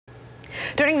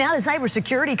Turning now to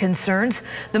cybersecurity concerns.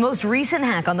 The most recent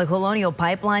hack on the Colonial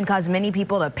Pipeline caused many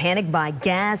people to panic buy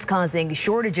gas, causing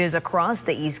shortages across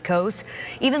the East Coast.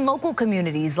 Even local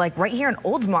communities like right here in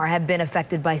Oldsmar have been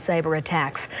affected by cyber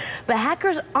attacks. But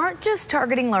hackers aren't just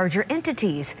targeting larger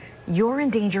entities. You're in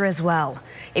danger as well.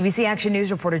 ABC Action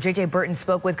News reporter JJ Burton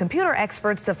spoke with computer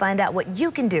experts to find out what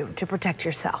you can do to protect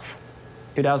yourself.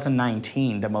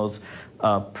 2019, the most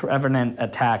prevalent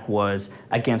attack was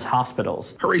against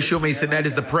hospitals. Horatio Masonette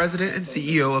is the president and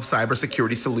CEO of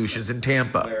Cybersecurity Solutions in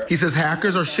Tampa. He says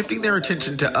hackers are shifting their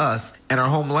attention to us and our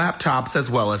home laptops as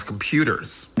well as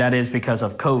computers. That is because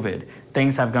of COVID.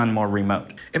 Things have gone more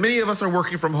remote. And many of us are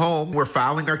working from home. We're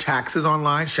filing our taxes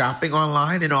online, shopping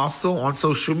online, and also on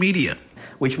social media.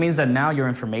 Which means that now your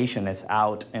information is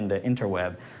out in the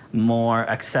interweb, more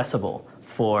accessible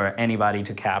for anybody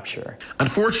to capture.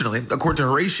 Unfortunately, according to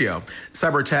Horatio,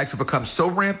 cyber attacks have become so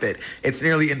rampant, it's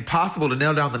nearly impossible to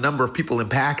nail down the number of people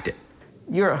impacted.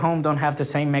 You at home don't have the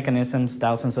same mechanisms,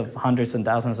 hundreds and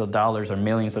thousands of dollars or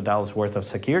millions of dollars worth of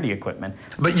security equipment.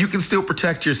 But you can still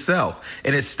protect yourself,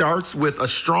 and it starts with a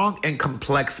strong and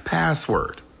complex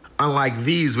password. Unlike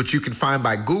these, which you can find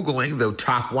by Googling the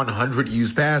top 100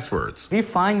 used passwords. If you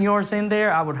find yours in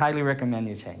there, I would highly recommend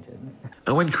you change it.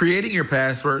 And when creating your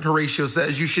password, Horatio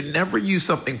says you should never use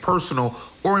something personal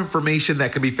or information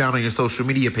that can be found on your social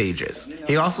media pages.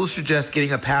 He also suggests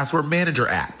getting a password manager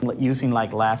app. Using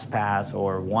like LastPass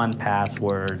or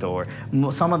 1Password or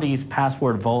some of these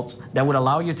password vaults that would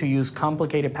allow you to use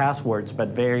complicated passwords, but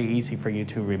very easy for you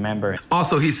to remember.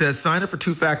 Also, he says sign up for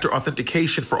two-factor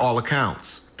authentication for all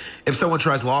accounts. If someone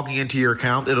tries logging into your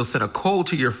account, it'll send a code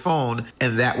to your phone,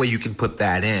 and that way you can put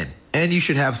that in. And you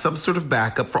should have some sort of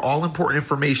backup for all important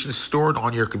information stored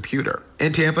on your computer.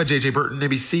 In Tampa, JJ Burton,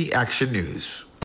 ABC Action News.